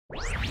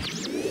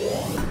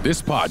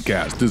This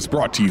podcast is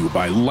brought to you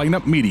by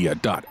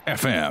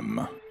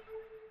lineupmedia.fm.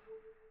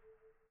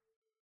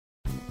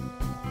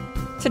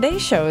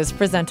 Today's show is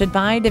presented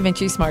by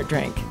DaVinci Smart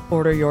Drink.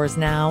 Order yours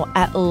now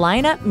at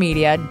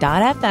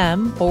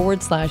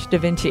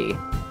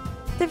lineupmedia.fm/DaVinci.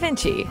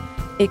 DaVinci,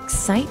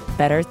 excite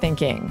better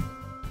thinking.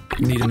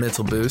 Need a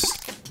mental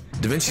boost?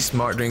 DaVinci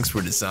Smart Drinks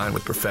were designed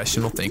with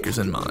professional thinkers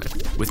in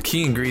mind. With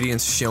key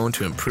ingredients shown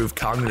to improve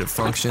cognitive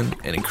function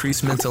and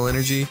increase mental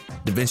energy,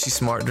 DaVinci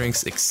Smart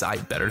Drinks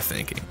excite better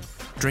thinking.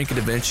 Drink a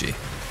DaVinci.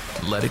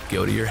 Let it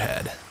go to your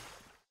head.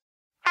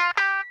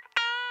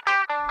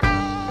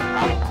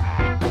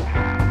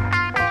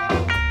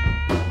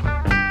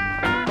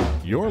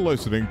 You're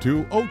listening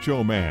to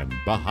Ocho Man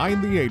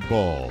Behind the Eight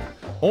Ball,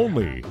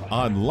 only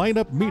on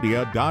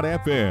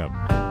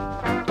lineupmedia.fm.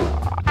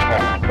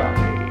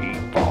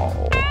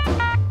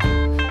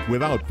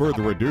 Without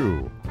further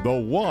ado, the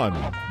one,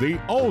 the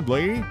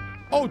only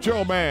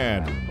Ocho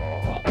Man.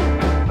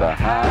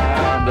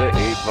 Behind the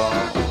eight ball.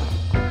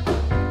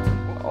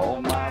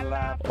 All my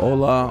life.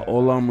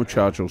 Hola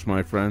muchachos,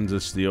 my friends.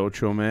 It's the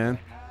Ocho Man.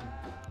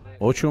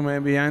 Ocho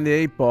Man Behind the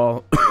Eight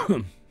Ball.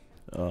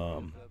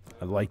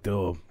 I'd like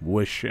to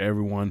wish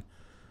everyone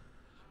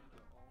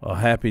a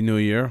happy new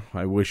year.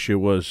 I wish it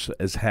was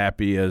as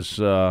happy as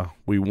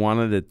we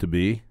wanted it to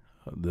be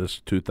this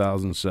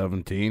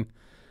 2017.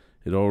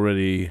 It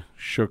already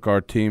shook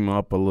our team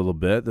up a little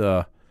bit.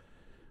 We've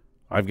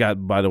got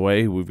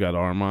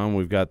Armand,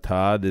 we've got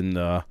Todd,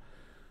 and,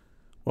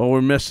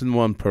 we're missing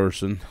one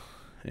person,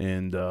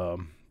 and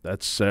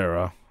that's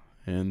Sarah.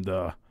 And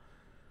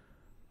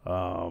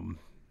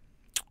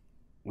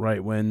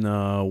right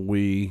when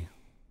we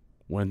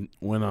went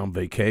on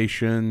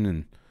vacation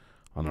and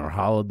on our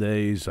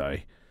holidays,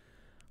 I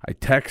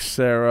text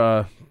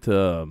Sarah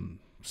to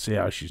see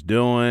how she's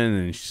doing,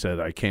 and she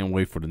said, I can't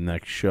wait for the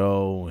next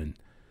show, and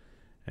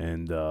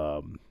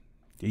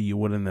you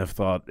wouldn't have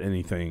thought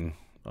anything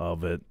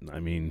of it. I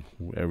mean,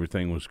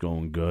 everything was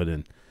going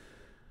good,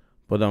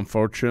 but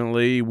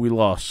unfortunately, we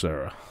lost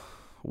Sarah.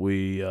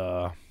 We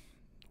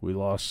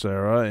lost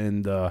Sarah,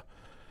 and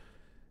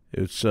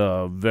it's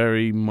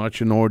very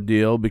much an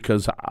ordeal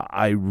because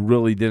I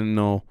really didn't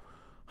know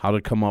how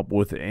to come up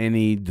with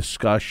any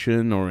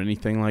discussion or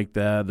anything like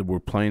that. We're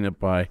playing it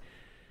by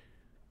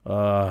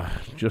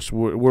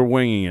we're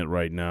winging it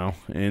right now,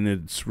 and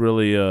it's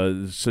really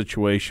a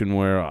situation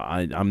where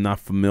I'm not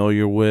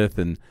familiar with,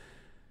 and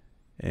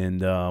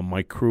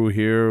my crew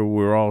here,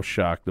 we're all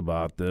shocked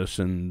about this.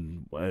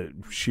 And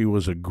she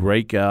was a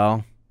great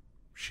gal.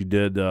 She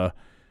did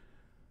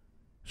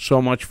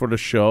so much for the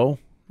show.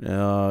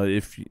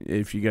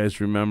 If you guys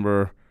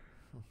remember,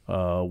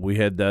 we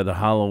had that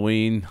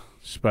Halloween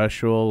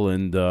special,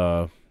 and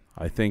I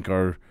think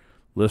our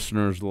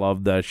listeners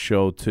loved that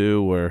show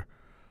too, where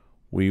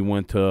we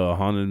went to a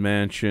haunted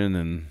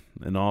mansion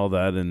and all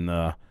that. And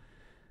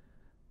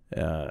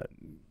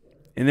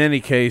in any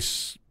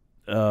case,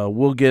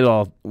 we'll get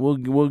to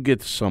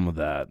some of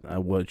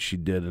that, what she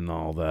did and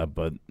all that.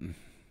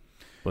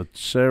 But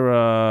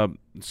Sarah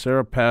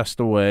passed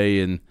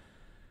away, and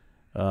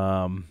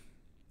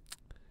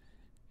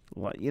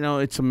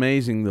it's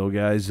amazing though,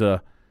 guys.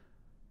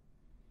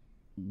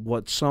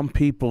 What some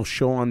people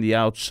show on the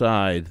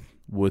outside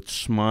with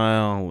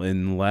smile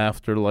and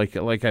laughter, like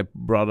I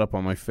brought up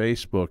on my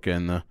Facebook,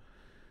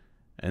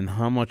 and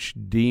how much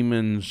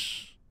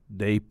demons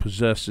they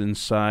possess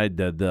inside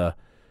that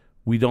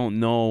we don't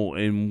know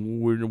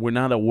and we're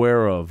not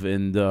aware of.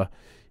 And I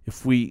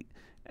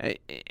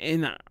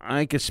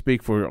could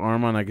speak for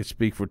Armand, I could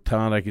speak for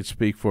Todd, I could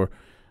speak for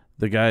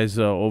the guys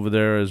over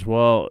there as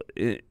well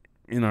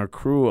in our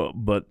crew.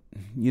 But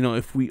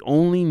if we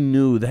only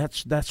knew,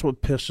 that's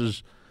what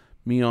pisses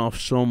me off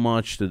so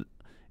much, that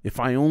if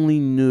I only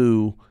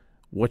knew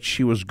what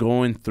she was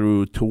going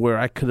through, to where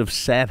I could have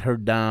sat her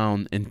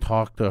down and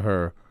talked to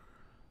her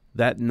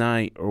that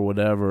night or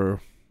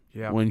whatever,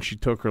 when she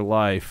took her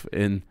life.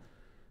 And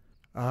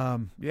I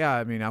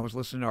mean, I was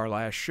listening to our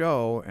last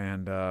show,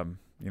 and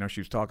she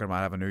was talking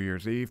about having a New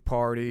Year's Eve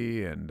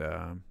party, and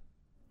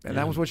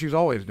that was what she was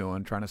always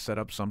doing, trying to set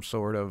up some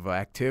sort of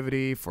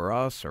activity for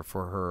us or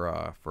for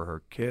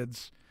her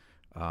kids.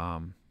 We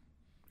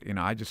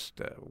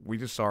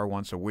just saw her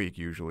once a week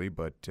usually,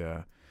 but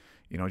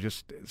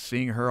just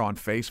seeing her on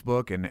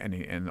Facebook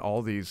and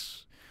all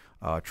these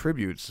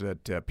tributes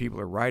that people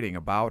are writing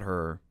about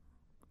her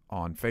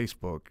on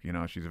Facebook.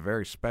 She's a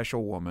very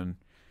special woman,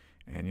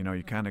 and you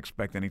kind of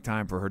expect any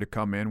time for her to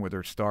come in with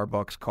her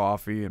Starbucks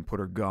coffee and put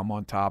her gum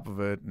on top of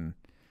it, and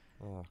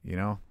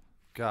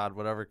God,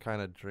 whatever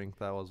kind of drink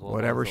that was.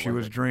 Whatever she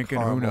was drinking,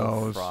 who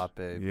knows? Frappe,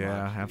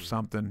 have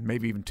something,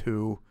 maybe even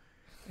two.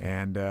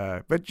 And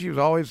but she was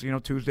always,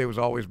 Tuesday was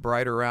always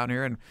bright around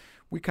here, and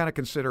we kind of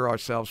consider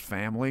ourselves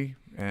family.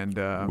 And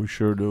we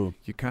sure do.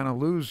 You kind of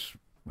lose.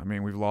 I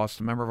mean, we've lost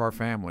a member of our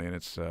family, and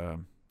it's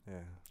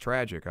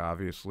tragic,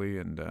 obviously.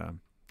 And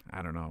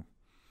I don't know.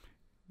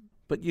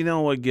 But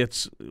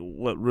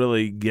what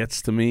really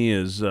gets to me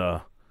is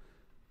that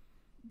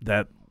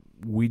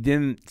we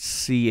didn't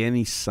see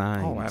any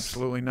signs. Oh,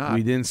 absolutely not.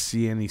 We didn't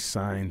see any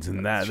signs, and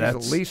She's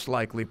that's the least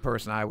likely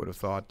person I would have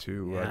thought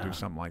to do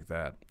something like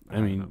that.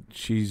 I mean,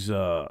 she's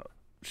a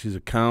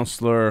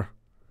counselor.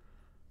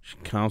 She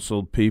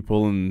counseled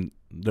people in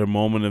their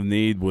moment of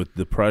need with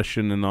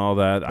depression and all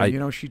that.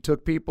 She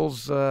took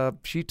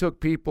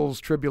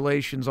people's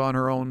tribulations on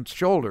her own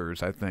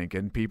shoulders, I think,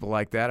 and people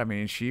like that. I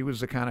mean, she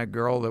was the kind of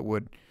girl that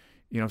would,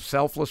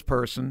 selfless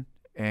person,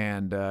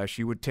 and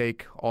she would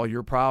take all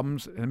your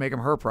problems and make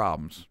them her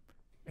problems,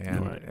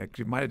 and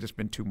it might have just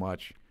been too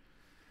much.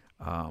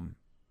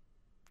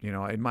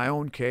 In my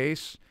own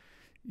case,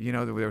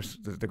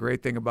 the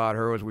great thing about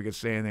her was we could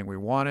say anything we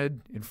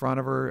wanted in front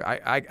of her.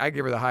 I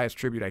give her the highest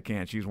tribute I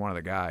can. She's one of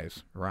the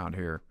guys around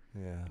here.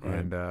 Yeah.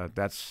 And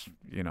that's,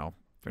 there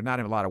are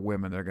not a lot of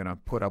women that are going to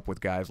put up with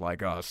guys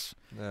like us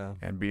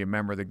and be a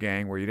member of the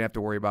gang where you didn't have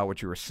to worry about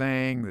what you were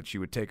saying, that she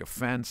would take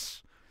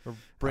offense. Or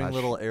bring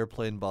little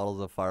airplane bottles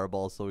of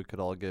Fireball so we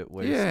could all get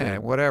wasted. Yeah,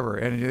 whatever.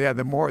 And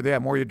the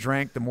more you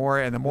drank, the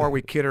more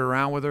we kidded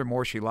around with her, the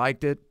more she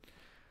liked it.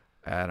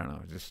 I don't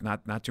know. Just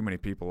not too many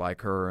people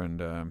like her,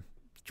 and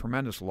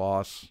tremendous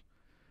loss,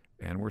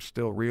 and we're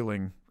still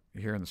reeling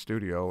here in the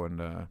studio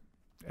and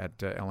at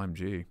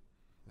LMG.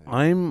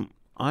 I'm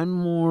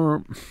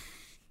more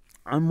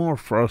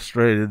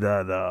frustrated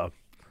that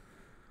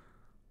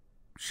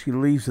she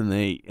leaves an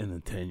 8 and a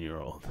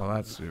 10-year-old. Well,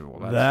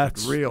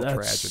 that's real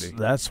tragedy.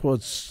 That's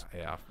what's.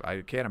 Yeah,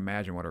 I can't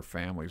imagine what her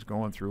family's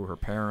going through. Her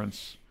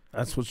parents.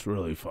 That's what's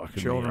really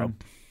fucking children. me up.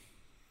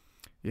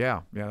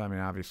 Yeah. I mean,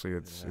 obviously,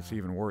 it's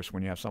even worse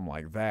when you have something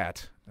like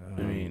that.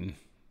 I mean,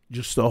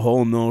 just the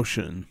whole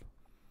notion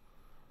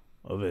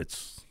of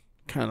it's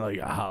kind of like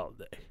a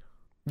holiday.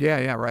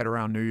 Yeah, right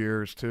around New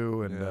Year's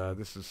too, and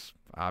this is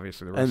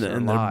obviously the rest of their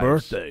and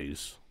lives. Their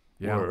birthdays.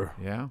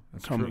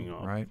 That's coming true,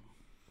 up, right?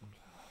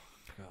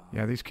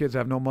 Yeah, these kids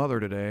have no mother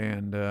today,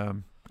 and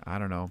I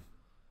don't know.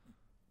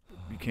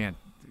 You can't.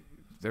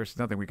 There's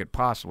nothing we could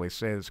possibly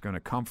say that's going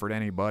to comfort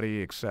anybody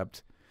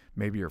except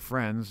maybe your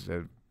friends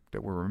that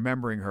we're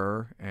remembering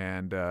her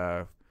and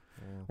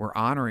we're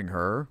honoring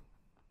her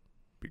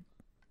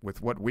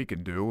with what we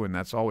can do, and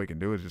that's all we can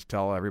do is just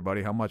tell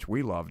everybody how much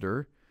we loved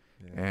her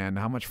and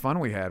how much fun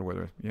we had with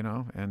her,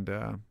 and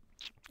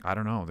I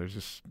don't know.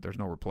 There's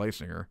no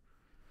replacing her.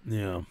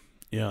 Yeah,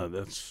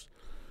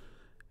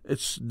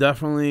 it's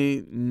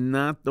definitely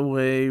not the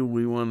way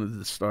we wanted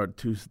to start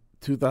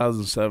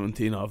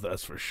 2017 off,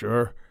 that's for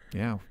sure.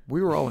 Yeah,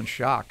 we were all in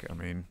shock. I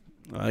mean,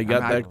 I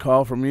got that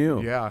call from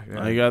you. Yeah.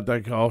 I got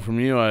that call from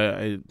you.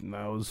 I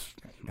was.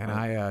 And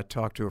I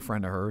talked to a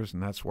friend of hers,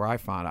 and that's where I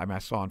found. I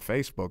saw on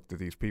Facebook that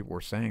these people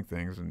were saying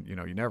things, and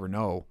you never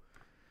know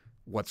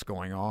what's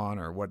going on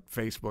or what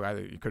Facebook.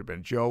 It could have been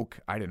a joke.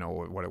 I didn't know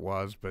what it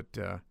was, but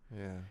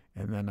And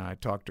then I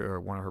talked to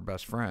one of her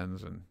best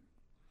friends and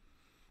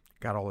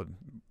got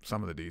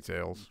some of the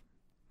details.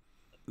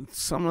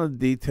 Some of the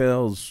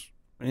details,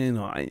 and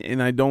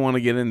I don't want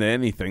to get into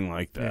anything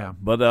like that. Yeah.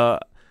 But a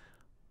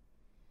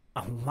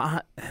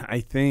lot,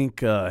 I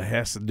think,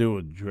 has to do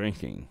with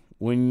drinking.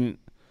 When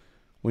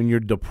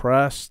you're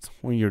depressed,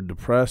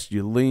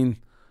 you lean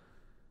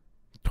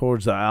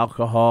towards the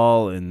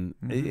alcohol, and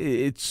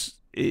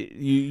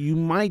you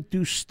might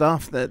do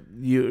stuff that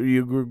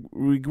you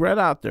regret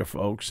out there,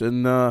 folks.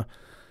 And I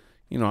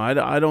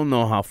don't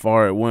know how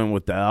far it went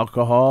with the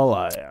alcohol.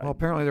 Well,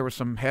 apparently there was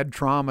some head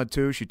trauma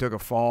too. She took a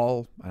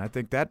fall, and I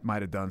think that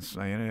might have done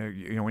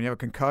something. When you have a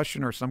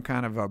concussion or some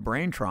kind of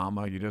brain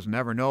trauma, you just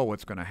never know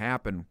what's going to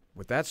happen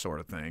with that sort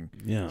of thing.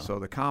 Yeah. So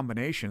the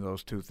combination of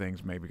those two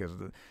things, maybe because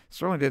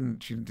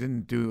she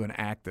didn't do an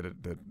act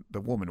that the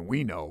woman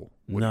we know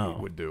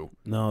would do.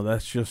 No,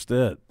 that's just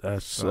it.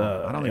 That's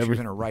I don't think she was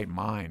in her right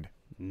mind.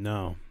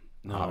 No,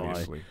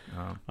 obviously.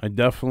 I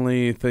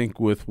definitely think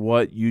with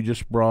what you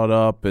just brought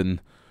up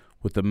and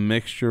with the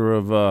mixture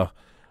of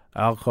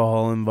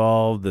alcohol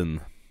involved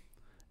and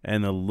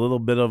a little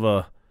bit of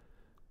a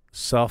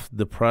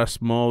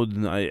self-depressed mode,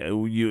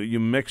 and you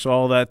mix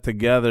all that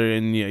together,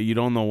 and you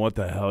don't know what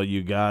the hell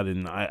you got.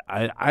 And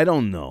I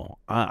don't know.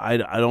 I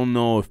don't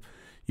know if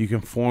you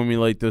can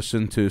formulate this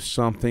into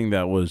something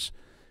that was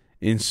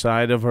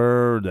inside of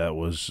her that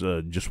was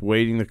just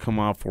waiting to come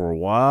out for a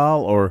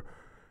while, or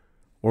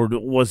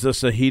was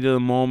this a heat of the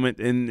moment?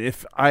 And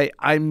if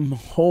I'm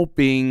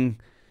hoping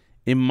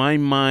in my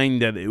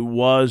mind that it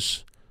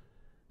was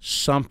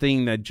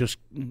something that just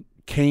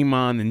came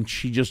on and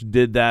she just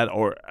did that,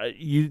 or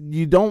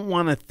you don't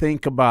want to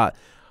think about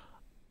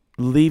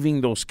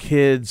leaving those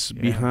kids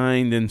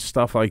behind and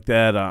stuff like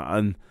that.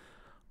 I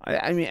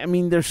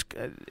mean, there's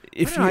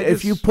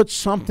if you put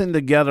something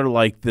together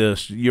like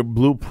this, your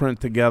blueprint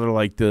together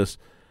like this,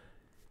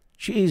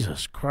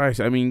 Jesus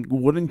Christ! I mean,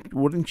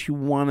 wouldn't you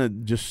want to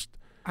just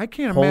I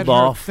can't hold imagine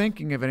off. her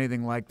thinking of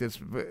anything like this.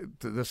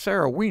 The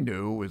Sarah we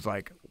knew was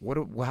like,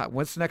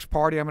 what's the next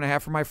party I'm going to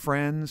have for my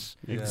friends?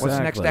 Exactly. What's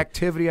the next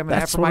activity I'm going to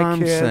have That's for what my I'm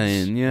kids?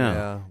 saying.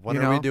 Yeah. When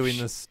You are we know, doing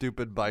this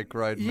stupid bike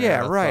ride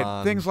Yeah, right.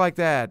 marathon? Things like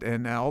that,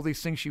 and all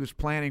these things she was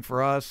planning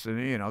for us,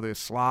 and the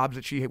slobs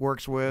that she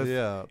works with,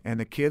 Yeah. and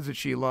the kids that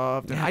she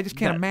loved, and Yeah, I just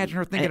can't that- imagine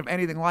her thinking of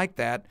anything like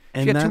that.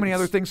 and She had too many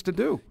that's- other things to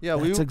do. Yeah,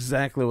 That's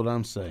exactly what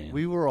I'm saying.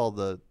 we were all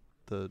the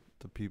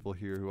people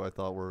here who I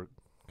thought were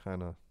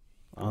kind of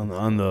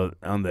on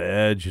the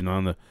edge and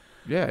on the.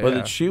 Yeah, But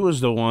yeah. she was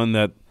the one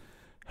that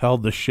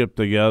held the ship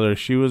together.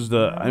 She was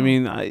the. I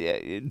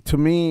mean, to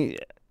me,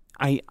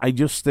 I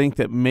just think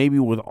that maybe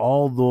with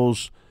all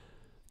those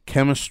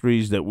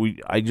chemistries that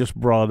I just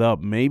brought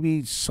up,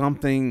 maybe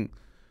something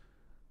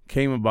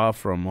came about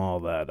from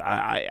all that.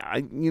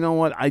 I you know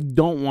what? I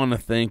don't want to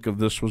think of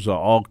this was an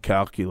all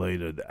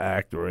calculated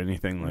act or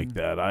anything like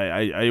that.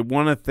 I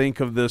want to think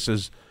of this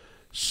as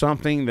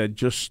something that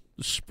just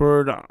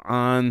spurred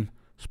on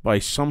by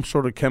some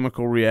sort of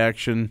chemical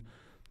reaction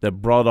that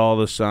brought all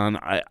this on.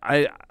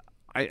 I'm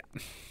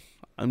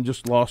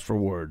just lost for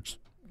words.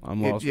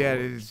 I'm lost. For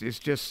words. It's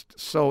just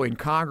so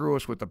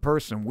incongruous with the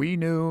person we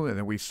knew and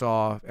that we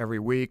saw every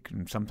week,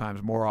 and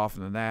sometimes more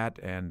often than that,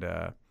 and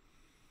it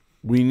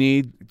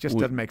just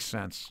doesn't make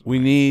sense. We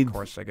need. Of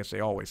course, I guess they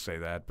always say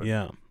that, but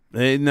Yeah,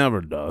 it never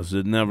does.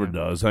 It never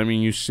does. I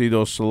mean, you see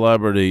those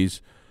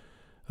celebrities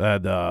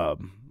that.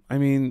 I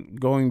mean,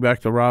 going back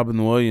to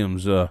Robin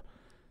Williams.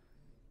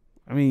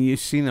 I mean, you've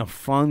seen a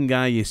fun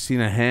guy, you've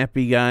seen a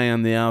happy guy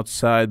on the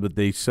outside, but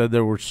they said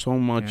there were so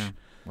much. Yeah.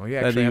 Well, he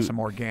actually has some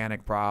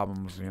organic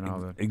problems,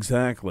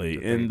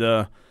 Exactly,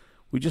 and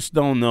we just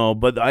don't know.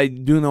 But I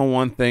do know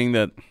one thing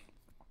that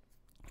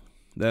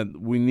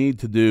we need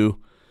to do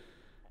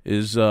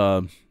is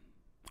I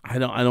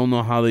don't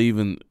know how to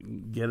even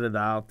get it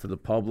out to the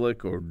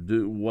public or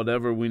do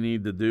whatever we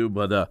need to do,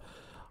 but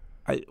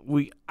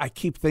I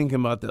keep thinking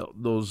about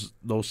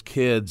those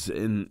kids,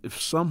 and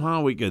if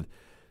somehow we could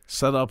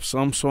set up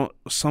some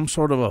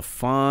sort of a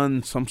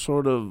fun, some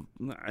sort of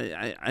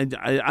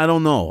I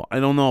don't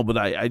know, but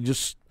I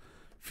just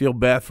feel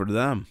bad for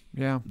them.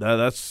 Yeah,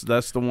 that's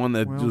the one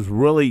that is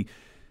really,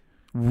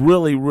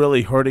 really,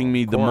 really hurting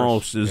me the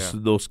most is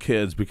those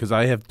kids, because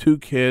I have two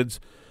kids.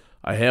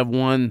 I have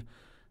one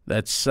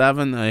that's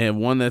 7. I have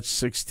one that's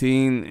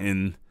 16,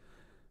 and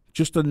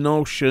just the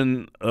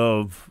notion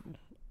of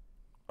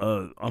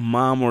a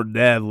mom or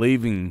dad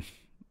leaving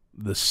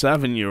the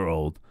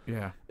 7-year-old.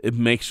 Yeah, it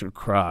makes her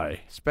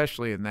cry,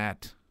 especially in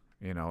that,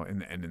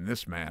 in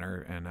this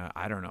manner. And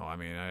I don't know. I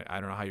mean, I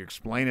don't know how you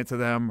explain it to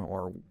them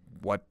or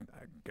what.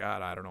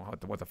 God, I don't know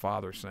what the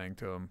father's saying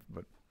to him,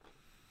 but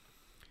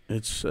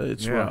it's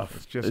rough.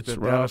 It's just rough.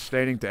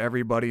 devastating to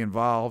everybody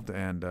involved,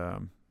 and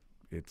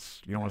you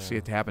don't want to see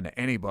it happen to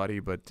anybody.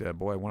 But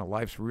boy, one of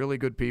life's really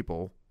good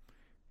people,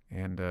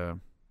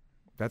 and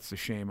that's the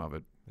shame of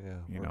it.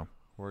 Yeah,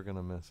 we're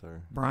gonna miss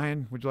her.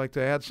 Brian, would you like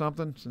to add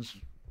something since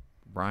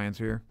Brian's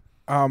here?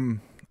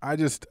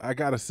 I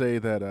gotta say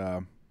that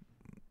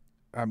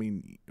I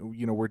mean,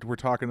 we're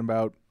talking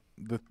about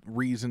the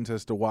reasons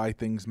as to why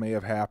things may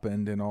have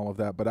happened and all of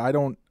that, but I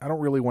don't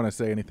really want to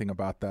say anything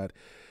about that.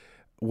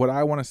 What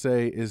I want to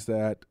say is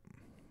that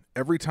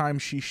every time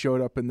she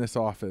showed up in this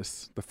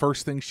office, the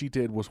first thing she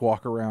did was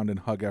walk around and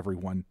hug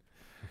everyone.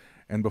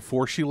 And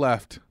before she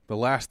left, the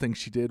last thing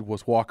she did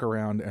was walk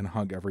around and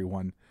hug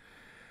everyone.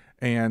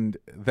 And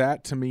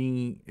that, to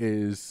me,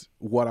 is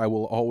what I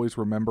will always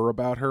remember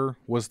about her,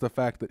 was the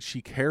fact that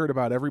she cared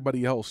about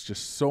everybody else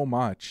just so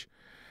much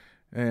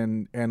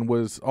and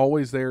was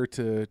always there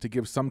to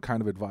give some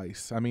kind of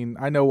advice. I mean,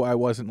 I know I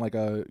wasn't like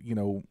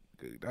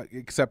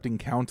accepting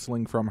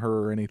counseling from her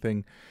or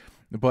anything,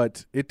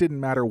 but it didn't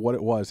matter what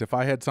it was. If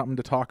I had something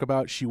to talk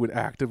about, she would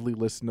actively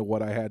listen to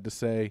what I had to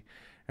say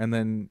and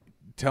then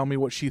tell me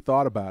what she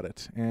thought about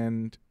it.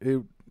 And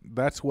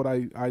that's what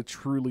I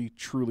truly,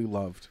 truly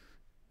loved.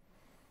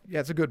 Yeah,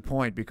 it's a good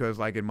point, because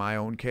like in my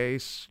own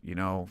case,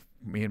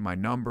 me and my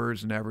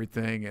numbers and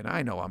everything, and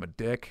I know I'm a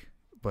dick,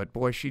 but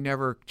boy, she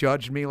never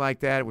judged me like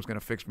that. It was going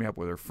to fix me up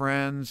with her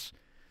friends,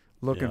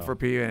 looking for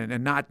people,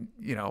 and not,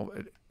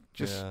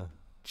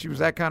 she was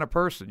that kind of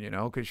person,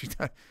 because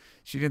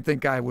she didn't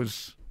think I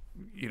was,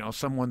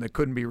 someone that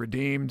couldn't be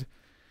redeemed.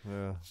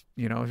 Yeah.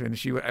 And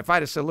if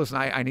I'd have said, listen,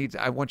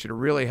 I want you to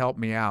really help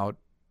me out.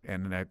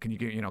 And can you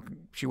get,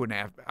 she wouldn't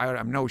ask.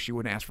 I know she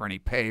wouldn't ask for any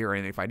pay or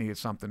anything if I needed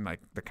something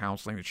like the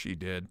counseling that she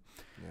did.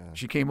 Yeah.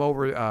 She came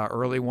over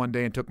early one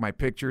day and took my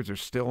pictures. They're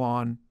still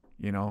on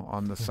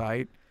the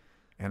site,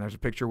 and there's a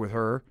picture with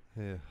her.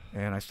 Yeah.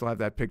 And I still have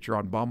that picture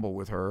on Bumble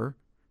with her,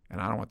 and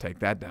I don't want to take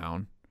that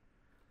down.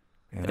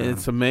 And,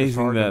 it's amazing it's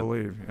hard that to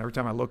believe. Every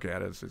time I look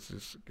at it, it's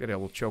just get a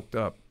little choked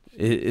up.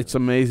 It's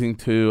amazing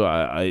too.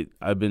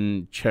 I've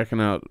been checking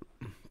out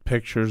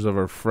pictures of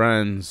her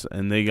friends,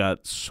 and they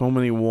got so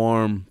many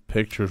warm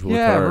pictures with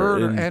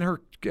her and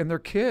their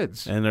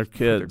kids and their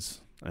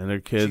kids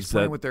She's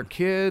playing with their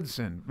kids,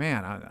 and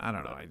man, I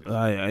don't know.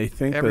 I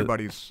think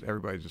everybody's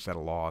just at a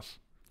loss.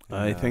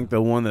 I think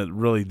the one that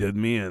really did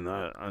me in,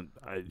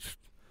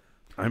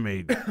 I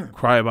may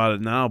cry about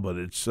it now, but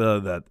it's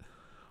that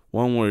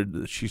one where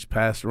she's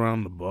passed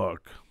around the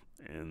book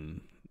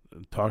and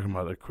talking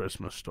about A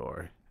Christmas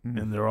Story,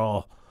 and they're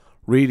all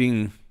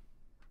reading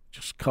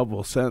just a couple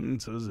of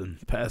sentences and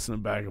passing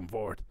it back and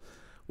forth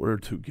with her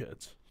 2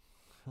 kids.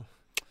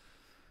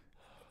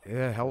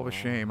 Yeah, hell of a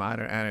shame.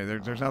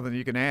 There's nothing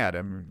you can add.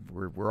 I mean,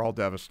 we're all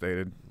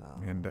devastated.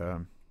 No.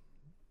 And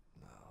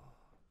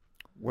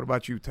what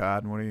about you,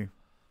 Todd? What do you?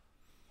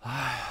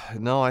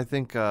 No, I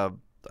think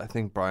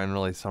Brian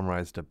really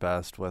summarized it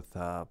best with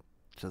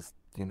just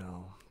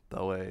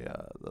the way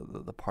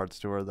the parts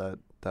to her that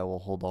we'll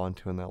hold on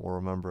to and that we'll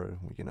remember.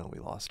 We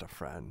lost a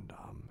friend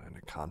and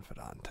a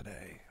confidant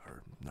today,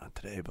 or not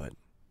today, but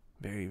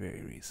very,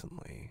 very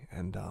recently,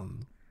 and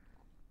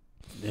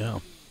Yeah.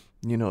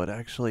 it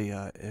actually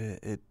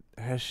it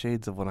has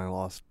shades of when I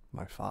lost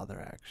my father.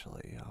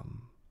 Actually,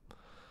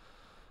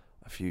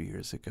 a few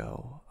years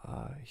ago,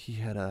 he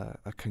had a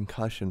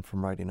concussion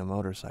from riding a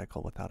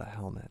motorcycle without a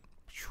helmet.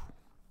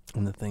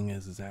 And the thing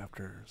is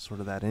after sort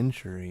of that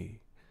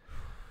injury,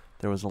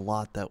 there was a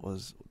lot that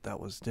was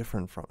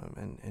different from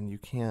him, and you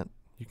can't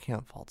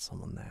fault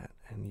someone that.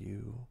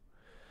 And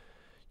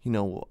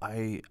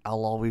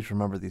I'll always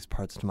remember these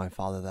parts to my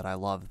father that I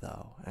love,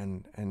 though,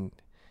 and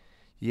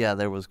yeah,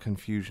 there was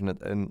confusion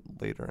and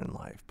later in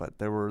life, but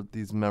there were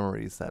these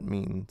memories that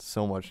mean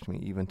so much to me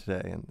even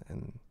today,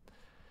 and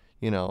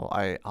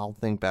I'll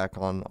think back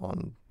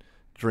on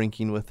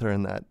drinking with her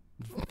in that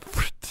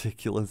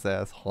ridiculous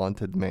ass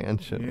haunted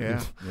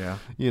mansion.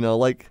 Yeah.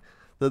 Like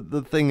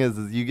the thing is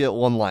you get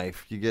one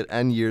life, you get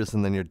N years,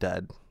 and then you're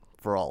dead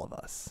for all of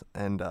us.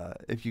 And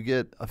if you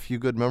get a few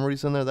good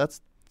memories in there, that's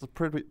a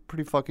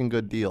pretty fucking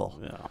good deal.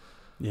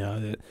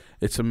 Yeah,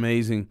 it's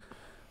amazing.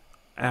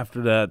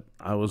 After that,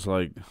 I was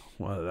like,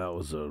 well, that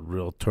was a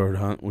real turd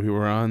hunt we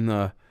were on.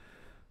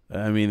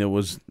 I mean, it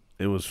was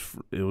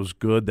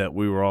good that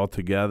we were all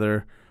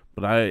together,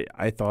 but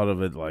I thought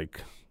of it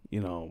like, we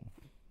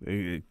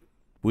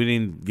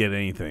didn't get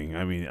anything,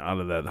 I mean, out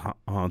of that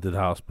haunted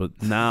house.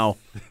 But now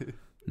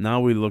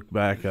we look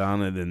back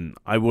on it, and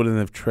I wouldn't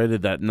have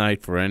traded that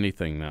night for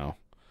anything now.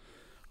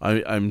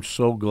 I'm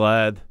so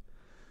glad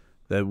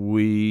that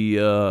we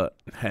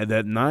had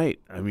that night.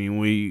 I mean,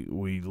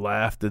 we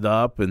laughed it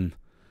up, and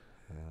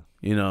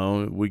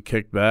we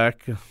kicked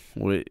back.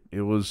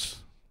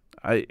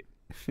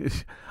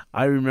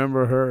 I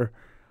remember her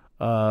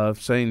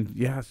saying,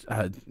 "Yes,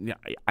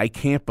 I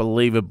can't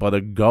believe it, but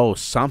a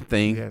ghost,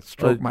 something." Yeah,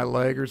 stroked my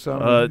leg or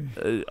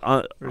something.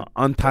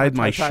 Untied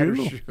my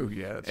shoe.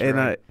 Yeah, that's and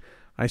right.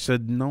 I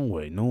said, "No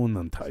way, no one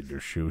untied your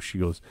shoe." She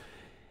goes,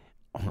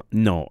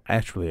 "No,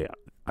 actually,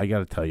 I got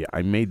to tell you,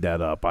 I made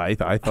that up. I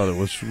thought it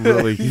was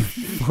really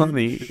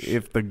funny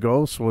if the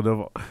ghost would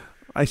have."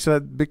 I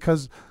said,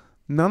 "Because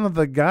none of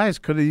the guys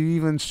could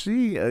even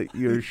see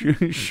your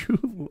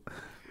shoe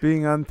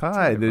being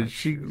untied." And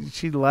she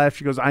laughed.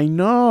 She goes, I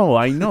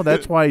know.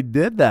 That's why I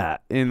did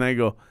that." And I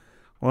go,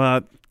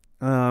 "Well,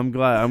 I'm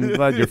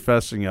glad you're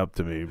fessing up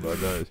to me."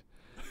 But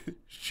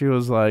she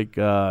was like,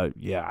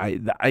 "Yeah,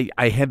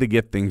 I had to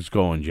get things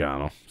going,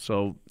 Jono."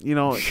 So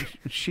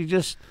she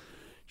just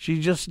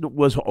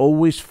was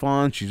always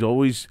fun. She's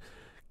always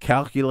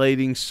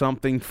calculating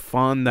something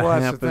fun to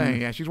happen. That's the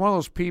thing. Yeah, she's one of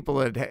those people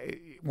that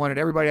wanted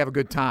everybody to have a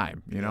good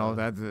time.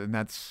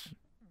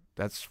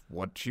 That's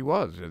what she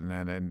was,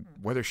 and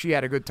whether she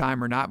had a good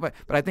time or not, but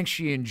I think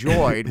she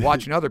enjoyed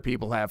watching other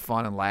people have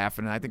fun and laugh,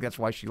 and I think that's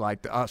why she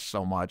liked us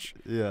so much.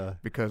 Yeah,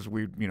 because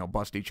we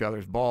bust each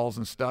other's balls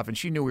and stuff, and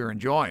she knew we were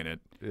enjoying it.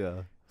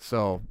 Yeah.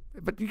 So,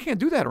 but you can't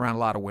do that around a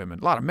lot of women,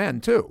 a lot of men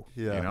too.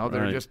 Yeah,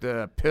 they're just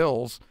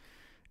pills.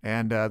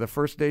 And the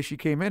first day she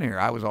came in here,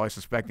 I was always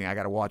suspecting I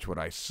got to watch what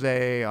I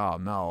say. Oh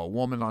no, a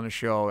woman on the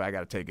show, I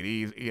got to take it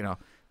easy.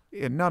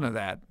 And none of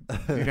that. You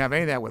didn't have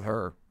any of that with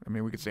her. I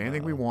mean, we could say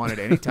anything we wanted,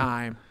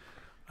 anytime.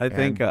 I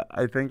think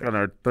on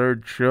our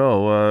third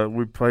show,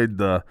 we played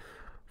the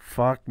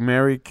fuck,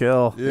 marry,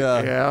 kill.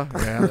 Yeah.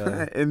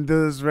 And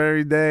to this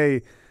very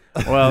day,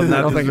 well,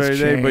 not this very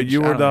day, but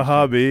you were the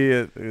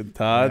hubby,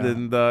 Todd,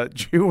 and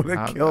you would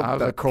have killed. I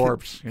was a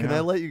corpse. Can I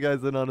let you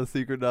guys in on a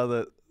secret now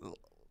that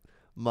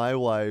my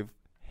wife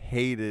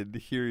hated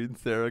hearing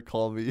Sarah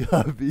call me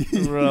hubby?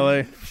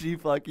 Really? She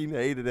fucking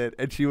hated it.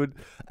 And she would,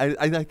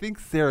 I think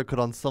Sarah could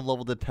on some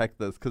level detect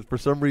this, because for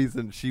some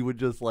reason she would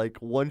just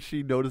once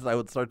she noticed, I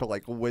would start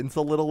to wince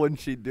a little when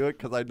she'd do it,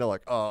 because I'd know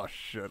oh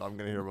shit, I'm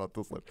going to hear about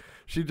this one.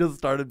 She just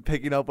started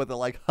picking up with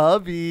it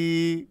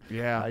hubby.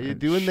 Yeah. How you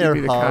doing there,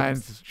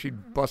 Hubs?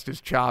 She'd bust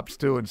his chops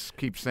too and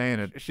keep saying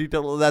it.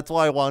 That's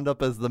why I wound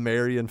up as the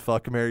marry and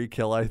fuck, marry,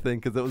 kill, I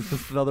think, because it was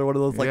just another one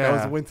of those, I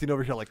was wincing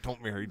over here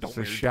don't marry, don't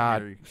marry,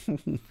 shot.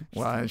 Don't marry.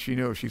 Well, and she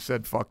knew if she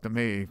said fuck to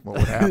me, what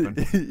would happen.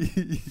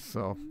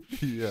 So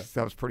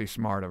that was pretty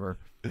smart of her.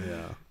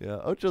 Yeah.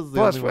 Ocho's the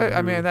Plus, only one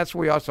I mean, that's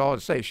what we also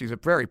always say. She's a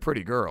very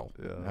pretty girl.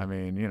 Yeah. I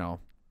mean,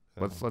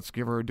 let's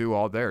give her a due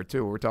all there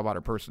too. We're talking about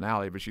her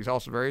personality, but she's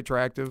also very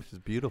attractive. She's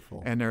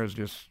beautiful. And there's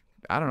just,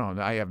 I don't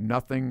know, I have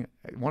nothing.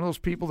 One of those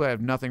people that I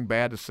have nothing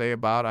bad to say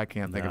about. I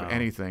can't think of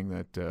anything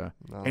that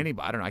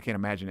anybody. I don't know. I can't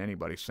imagine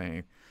anybody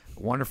saying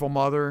wonderful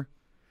mother,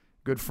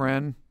 good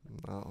friend.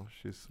 Oh,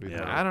 she's sweet.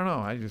 Yeah. I don't know.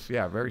 I just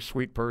very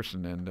sweet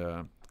person,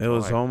 and It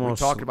was we almost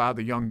talked about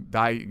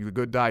the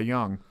good die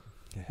young.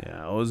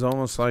 Yeah, it was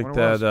almost like what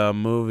it that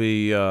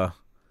movie,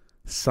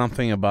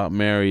 Something About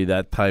Mary,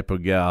 that type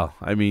of gal.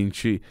 I mean,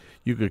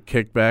 you could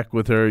kick back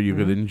with her. You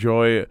could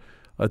enjoy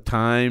a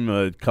time,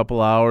 a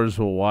couple hours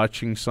while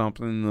watching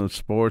something,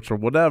 sports or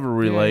whatever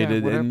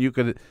related, whatever. and you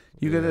could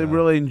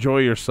really enjoy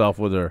yourself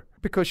with her.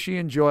 Because she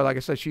enjoyed, like I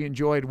said, she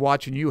enjoyed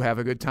watching you have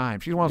a good time.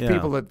 She's one of those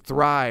people that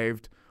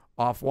thrived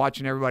off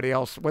watching everybody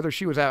else, whether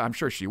she was I'm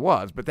sure she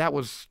was, but that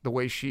was the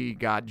way she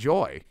got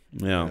joy.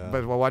 Yeah.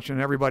 But while watching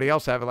everybody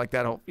else have it like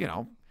that,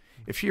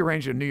 if she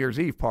arranged a New Year's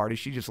Eve party,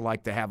 she just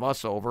liked to have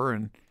us over,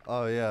 and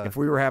Oh, yeah. if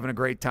we were having a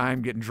great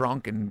time, getting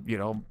drunk, and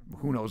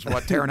who knows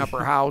what, tearing up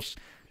her house,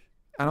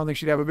 I don't think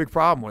she'd have a big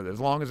problem with it, as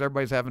long as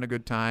everybody's having a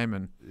good time.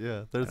 And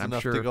yeah, there's I'm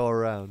enough sure, to go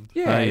around.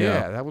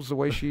 Yeah, that was the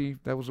way she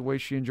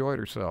enjoyed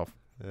herself.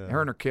 Yeah.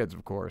 Her and her kids,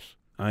 of course.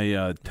 I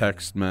I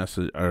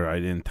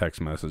didn't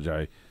text message.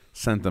 I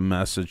sent a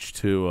message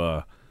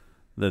to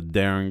the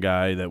Darren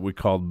guy that we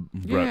called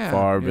Brett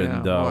Favre,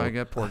 and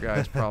that poor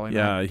guy's probably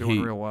not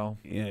doing real well.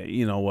 Yeah,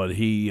 you know what?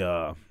 He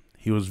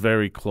was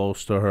very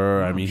close to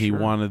her. I mean, he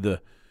wanted to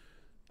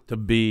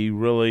be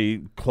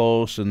really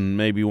close and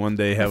maybe one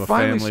day have a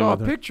family with her. I finally saw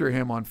a picture of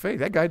him on Facebook.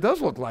 That guy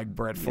does look like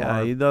Brett Favre.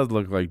 Yeah, he does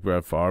look like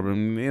Brett Favre.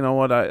 And you know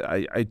what?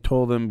 I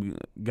told him,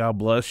 God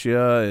bless you,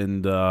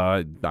 and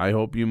I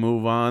hope you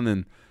move on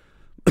and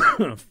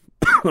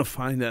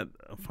find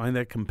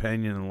that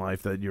companion in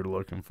life that you're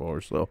looking for.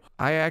 So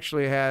I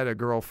actually had a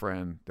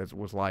girlfriend that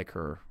was like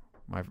her.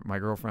 My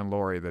girlfriend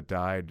Lori that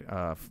died.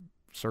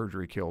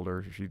 Surgery killed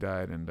her. She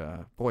died, and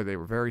boy, they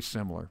were very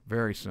similar.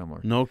 Very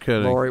similar. No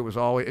kidding. Lori was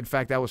always. In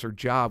fact, that was her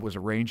job, was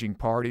arranging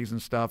parties and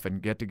stuff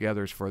and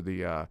get-togethers for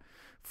the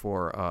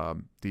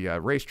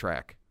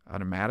racetrack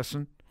out of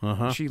Madison.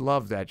 She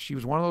loved that. She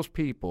was one of those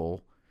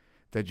people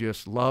that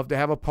just loved to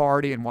have a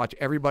party and watch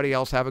everybody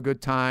else have a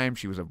good time.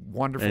 She was a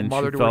wonderful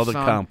mother to her son. And she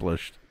felt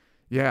accomplished.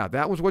 Yeah,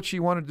 that was what she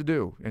wanted to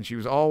do. And she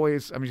was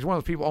always, she's one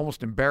of those people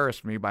almost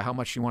embarrassed me by how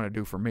much she wanted to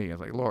do for me. I was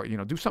like, Lori,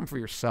 do something for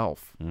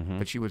yourself.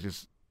 But she was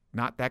just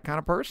not that kind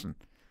of person.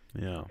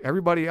 Yeah.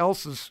 Everybody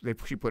else's,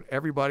 she put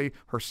everybody,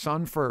 her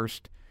son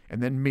first,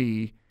 and then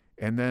me,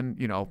 and then,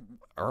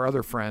 our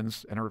other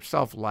friends, and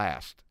herself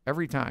last.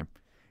 Every time.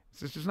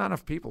 There's just not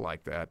enough people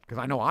like that, because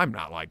I know I'm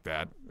not like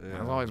that.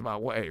 Yeah. It's always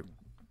about,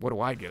 what do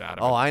I get out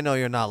of it? Oh, I know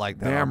you're not like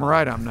that. Damn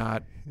right I'm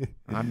not.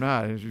 I'm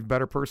not. She's a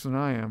better person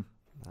than I am.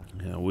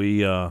 Yeah,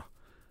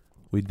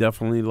 we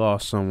definitely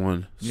lost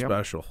someone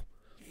special.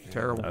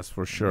 Terrible. That's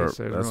for sure.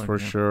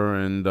 That's sure.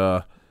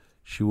 And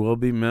she will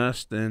be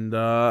missed. And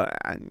I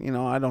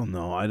don't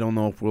know. I don't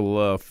know if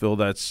we'll fill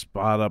that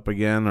spot up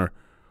again or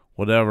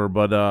whatever.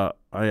 But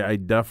I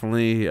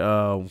definitely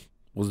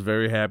was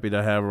very happy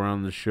to have her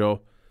on the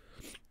show.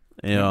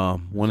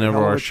 Whenever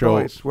our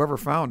show, whoever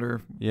found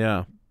her.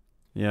 Yeah.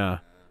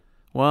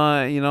 Well,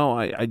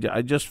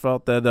 I just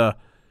felt that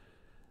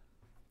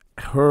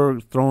her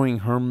throwing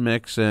her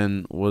mix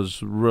in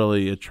was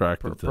really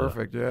attractive.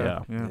 Perfect, yeah.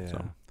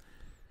 So,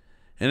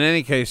 in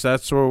any case,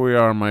 that's where we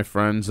are, my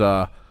friends.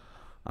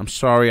 I'm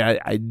sorry,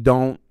 I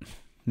don't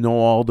know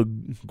all the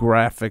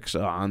graphics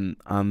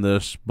on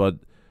this, but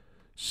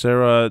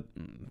Sarah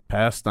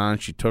passed on.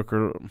 She took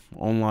her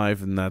own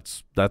life, and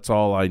that's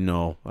all I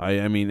know.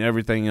 I mean,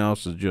 everything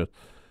else is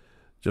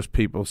just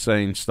people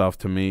saying stuff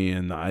to me,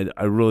 and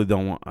I really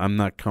don't I'm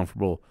not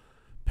comfortable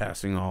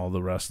passing all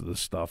the rest of the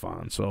stuff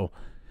on. So,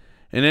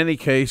 in any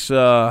case,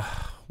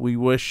 we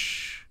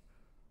wish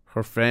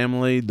her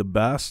family the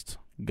best.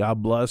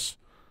 God bless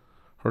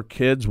her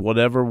kids.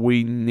 Whatever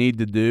we need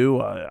to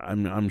do,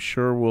 I'm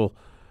sure we'll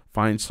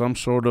find some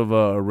sort of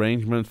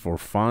arrangement for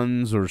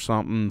funds or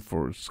something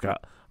for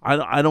Scott.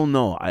 I don't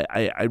know.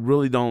 I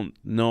really don't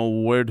know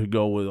where to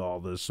go with all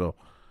this. So,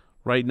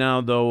 right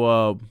now,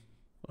 though,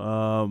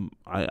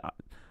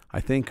 I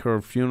think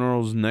her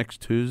funeral's next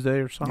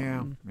Tuesday or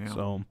something.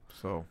 Yeah.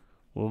 So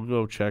we'll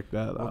go check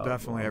that out. Well,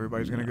 definitely,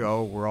 everybody's going to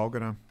go. We're all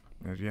going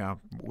to,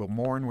 we'll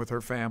mourn with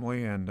her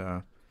family, and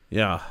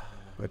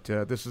But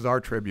this is our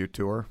tribute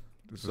to her.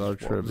 This is our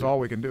tribute. This is all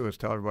we can do is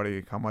tell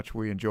everybody how much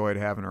we enjoyed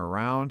having her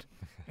around,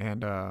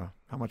 and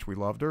how much we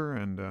loved her,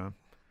 and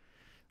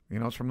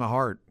it's from the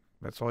heart.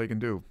 That's all you can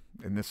do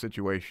in this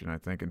situation, I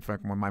think. In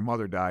fact, when my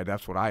mother died,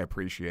 that's what I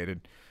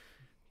appreciated.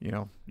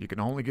 You can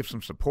only give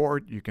some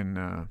support. You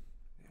can,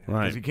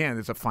 because you can't.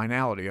 It's a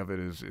finality of it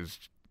is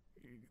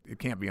it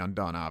can't be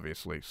undone,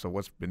 obviously. So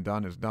what's been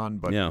done is done.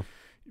 But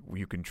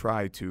you can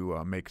try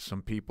to make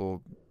some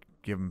people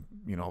give them,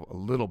 a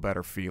little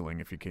better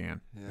feeling if you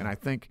can. Yeah.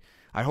 And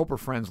I hope her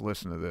friends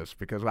listen to this,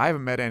 because I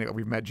haven't met any.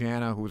 We've met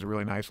Jana, who's a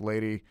really nice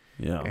lady.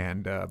 Yeah.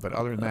 And but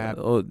other than that,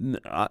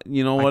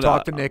 you know what? I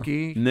talked to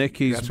Nikki.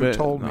 Nikki's who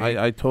told me.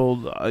 I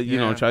told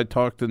I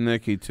talked to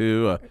Nikki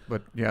too.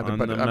 But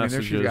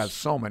she's got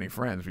so many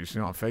friends. You see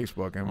on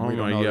Facebook, and we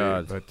don't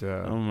know.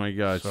 Oh my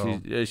God!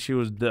 She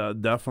was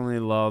definitely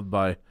loved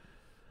by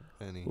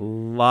Any.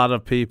 lot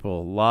of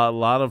people,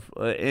 lot of,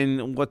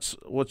 and what's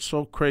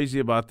so crazy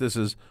about this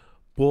is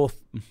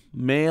both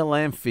male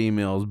and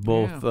females,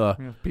 both.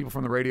 People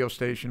from the radio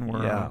station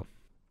were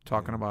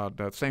talking about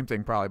that same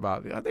thing. Probably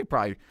about. I think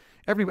probably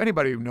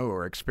anybody who knew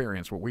or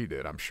experienced what we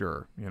did. I'm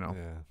sure. Yeah.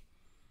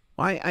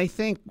 I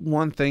think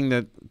one thing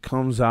that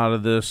comes out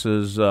of this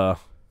is,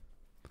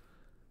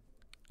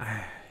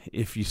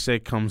 if you say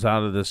comes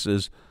out of this,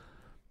 is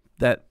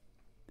that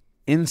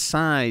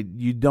inside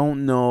you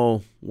don't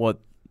know what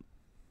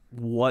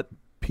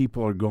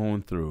people are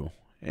going through,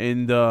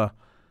 and I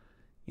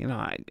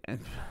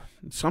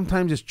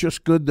sometimes it's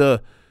just good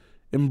to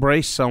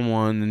embrace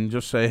someone and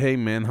just say, "Hey,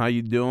 man, how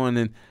you doing?"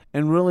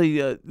 and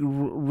really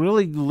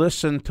really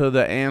listen to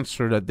the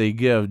answer that they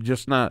give,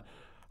 just not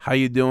how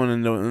you doing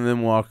and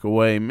then walk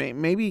away.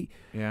 Maybe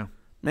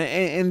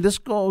and this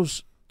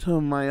goes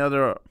to my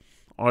other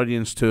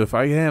audience too. If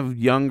I have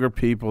younger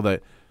people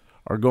that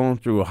are going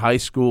through high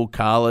school,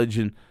 college,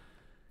 and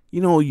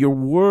your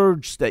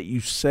words that you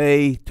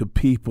say to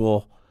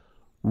people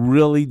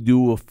really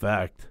do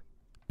affect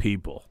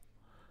people.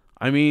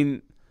 I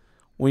mean,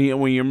 when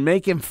you're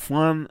making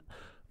fun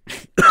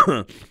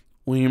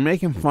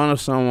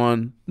of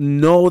someone,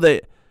 know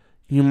that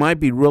you might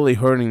be really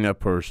hurting that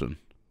person.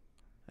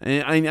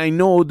 And I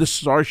know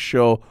this is our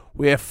show.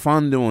 We have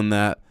fun doing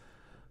that.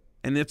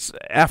 And it's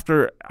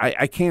after,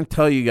 I can't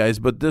tell you guys,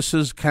 but this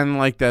is kind of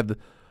like that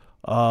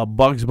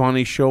Bugs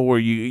Bunny show where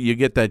you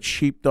get that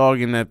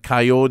sheepdog and that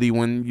coyote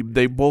when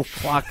they both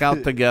clock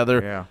out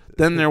together. Yeah.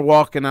 Then they're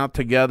walking out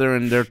together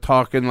and they're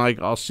talking like,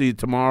 "I'll see you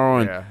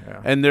tomorrow,"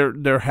 and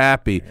they're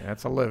happy. Yeah,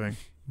 that's a living.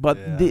 But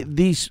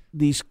these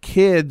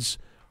kids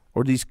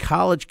or these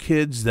college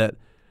kids that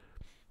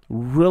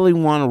really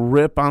want to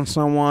rip on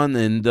someone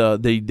and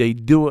they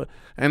do it.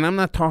 And I'm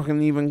not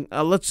talking even.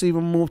 Let's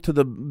even move to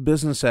the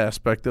business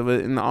aspect of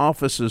it in the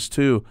offices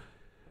too.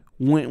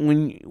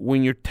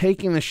 When you're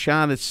taking a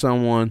shot at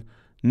someone,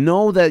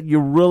 know that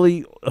you're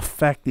really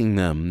affecting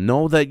them.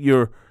 Know that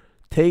you're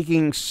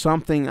taking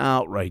something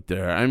out right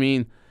there. I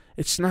mean,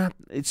 it's not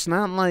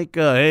like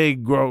hey,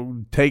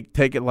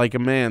 take it like a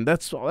man.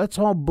 That's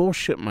all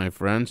bullshit, my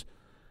friends.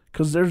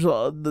 Because there's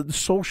the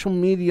social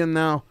media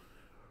now.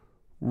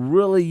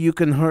 Really, you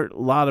can hurt a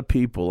lot of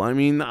people. I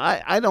mean,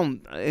 I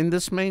don't, and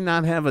this may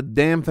not have a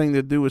damn thing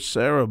to do with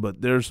Sarah,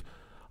 but there's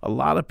a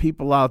lot of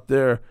people out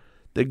there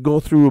that go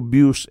through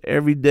abuse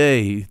every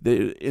day.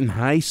 In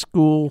high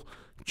school,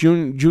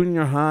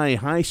 junior high,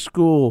 high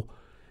school,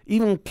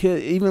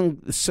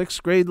 even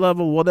sixth grade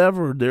level,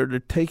 whatever. They're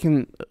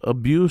taking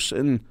abuse,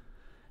 and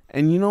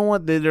you know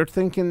what? They're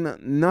thinking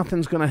that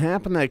nothing's going to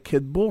happen to that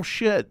kid.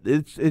 Bullshit.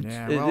 It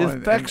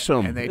affects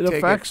them. It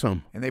affects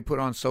them. And they put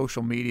on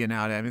social media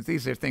now. I mean,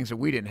 these are things that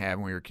we didn't have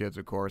when we were kids,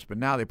 of course. But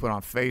now they put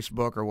on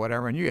Facebook or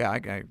whatever,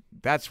 and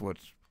that's what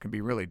can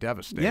be really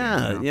devastating.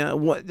 Yeah.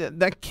 What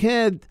that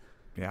kid?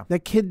 Yeah.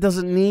 That kid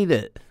doesn't need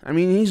it. I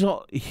mean,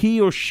 he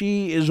or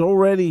she is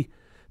already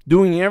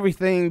doing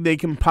everything they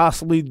can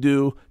possibly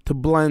do to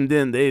blend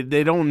in.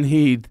 They don't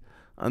need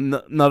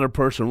another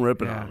person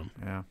ripping on them.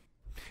 Yeah.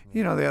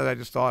 The other I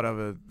just thought of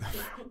it.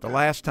 The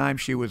last time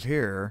she was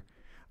here,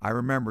 I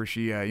remember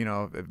she,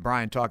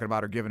 Brian talking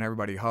about her giving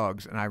everybody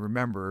hugs, and I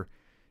remember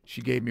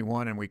she gave me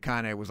one, and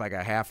it was like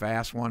a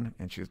half-ass one,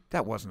 and she said,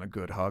 "That wasn't a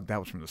good hug. That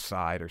was from the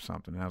side or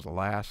something." And that was the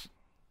last.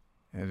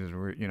 And it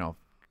was,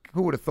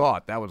 who would have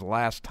thought that was the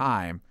last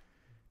time?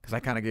 Because I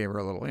kind of gave her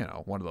a little,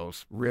 one of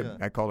those rib.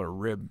 Yeah. I called her a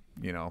rib,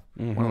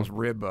 one of those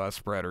rib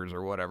spreaders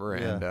or whatever,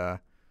 and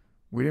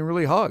we didn't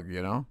really hug,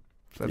 So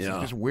that's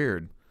just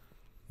weird.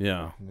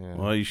 Yeah.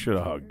 Well, you should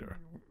have hugged her.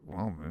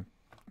 Well, man.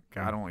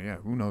 God only,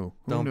 who knew?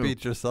 Don't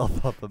beat yourself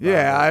up about it.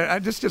 Yeah,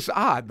 just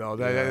odd, though,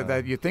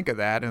 that you think of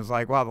that, and it's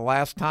like, well, the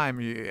last time,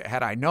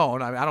 had I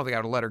known, I don't think I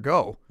would have let her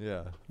go.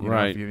 Yeah.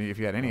 Right. If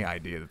you had any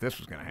idea that this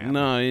was going to happen.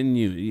 No,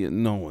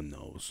 and no one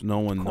knows. No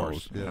one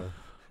knows. Yeah.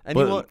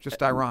 But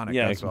just ironic,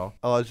 that's all.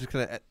 Oh, I was just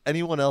going to,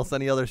 anyone else,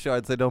 any other show,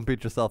 I'd say don't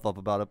beat yourself up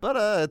about it.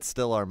 But it's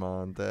still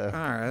Armand. All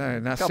right.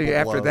 Now, see,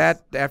 after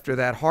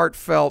that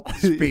heartfelt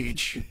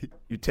speech,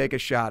 you take a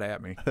shot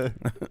at me.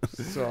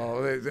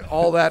 So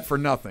all that for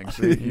nothing.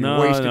 So you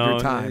wasted your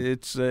time.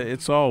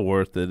 It's all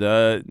worth it.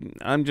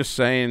 I'm just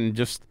saying,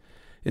 just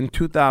in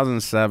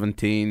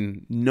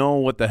 2017, know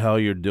what the hell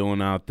you're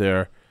doing out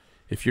there.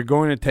 If you're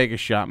going to take a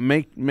shot,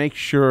 make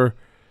sure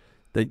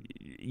that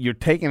you're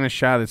taking a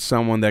shot at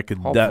someone that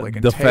could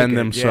defend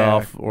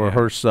himself or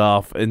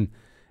herself, and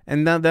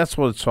that's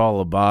what it's all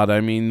about. I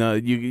mean,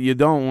 you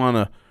don't want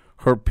to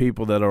hurt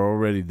people that are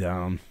already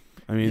down.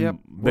 I mean,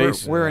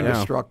 we're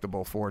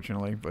indestructible,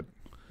 fortunately, but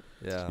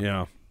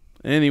yeah.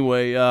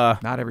 Anyway,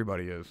 not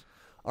everybody is.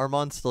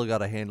 Armand's still got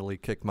to handily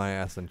kick my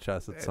ass in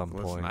chest at some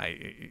point.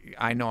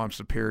 I know I'm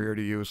superior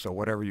to you, so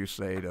whatever you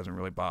say doesn't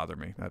really bother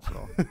me. That's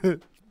all.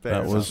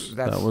 That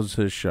was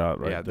his shot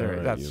right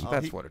there. Yeah,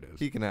 that's what it is.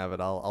 He can have it.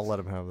 I'll let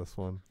him have this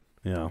one.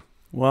 Yeah.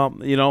 Well,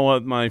 you know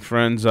what, my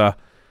friends? I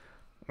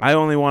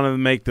only wanted to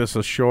make this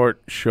a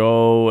short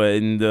show,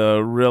 and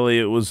really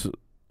it was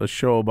a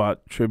show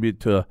about tribute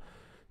to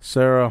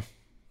Sarah.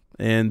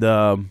 And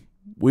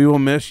we will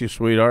miss you,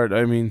 sweetheart.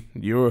 I mean,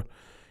 you're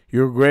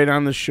great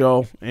on the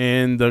show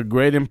and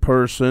great in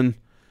person.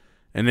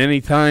 And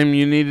anytime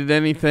you needed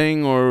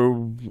anything or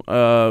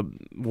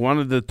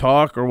wanted to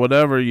talk or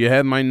whatever, you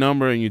had my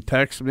number and you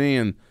text me,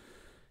 and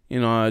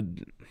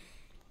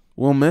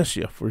we'll miss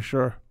you for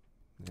sure.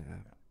 Yeah.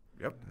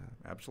 Yep.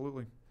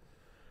 Absolutely.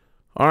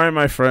 All right,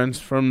 my friends,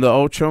 from the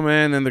Ocho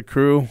Man and the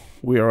crew,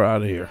 we are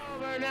out of here.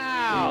 Over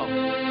now,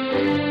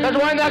 because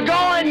when the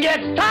going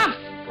gets tough,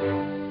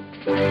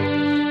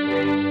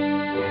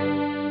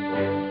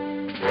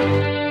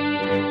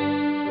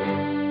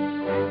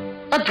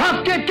 the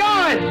tough get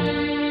going.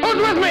 Who's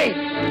with me?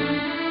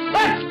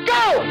 Let's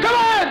go! Come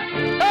on!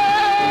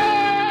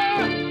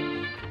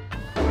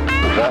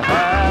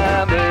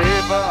 Behind the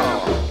eight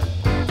ball,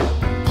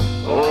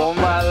 all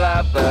my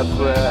life that's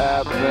where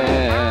I've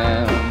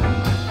been.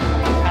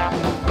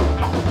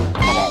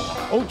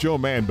 Ocho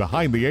Man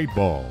Behind the 8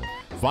 Ball.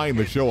 Find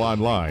the show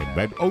online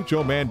at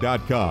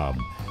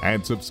ochoman.com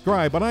and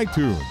subscribe on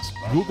iTunes,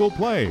 Google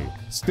Play,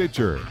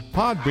 Stitcher,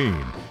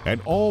 Podbean, and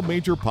all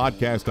major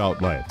podcast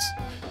outlets.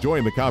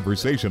 Join the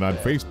conversation on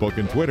Facebook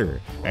and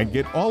Twitter and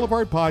get all of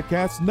our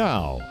podcasts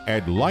now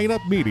at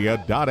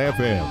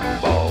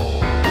lineupmedia.fm.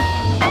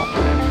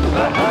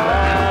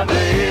 Behind the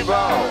eight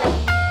ball,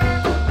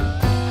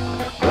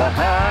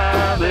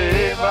 behind the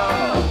eight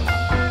ball,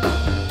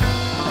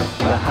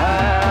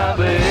 behind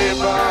the eight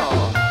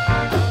ball,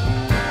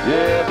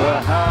 yeah,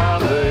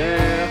 behind the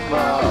eight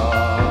ball.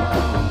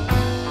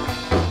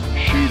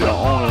 She the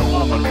only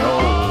woman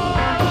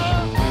knows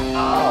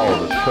all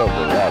the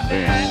trouble I've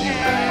been in.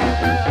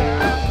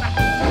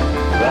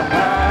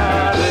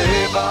 Behind the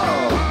eight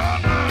ball,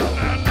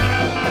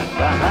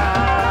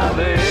 behind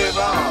the eight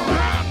ball,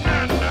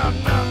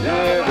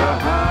 yeah,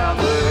 behind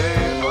the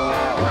eight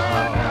ball,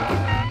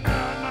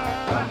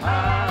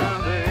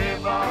 behind the eight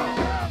ball,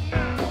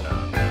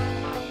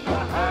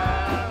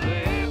 behind the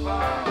eight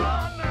ball,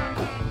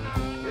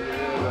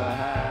 yeah,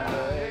 behind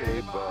the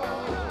eight ball.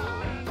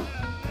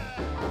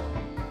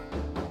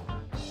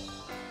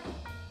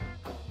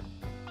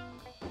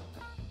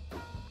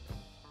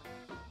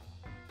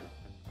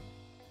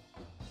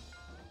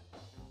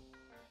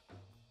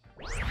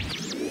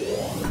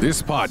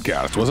 This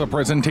podcast was a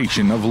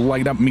presentation of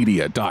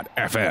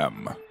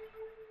lineupmedia.fm.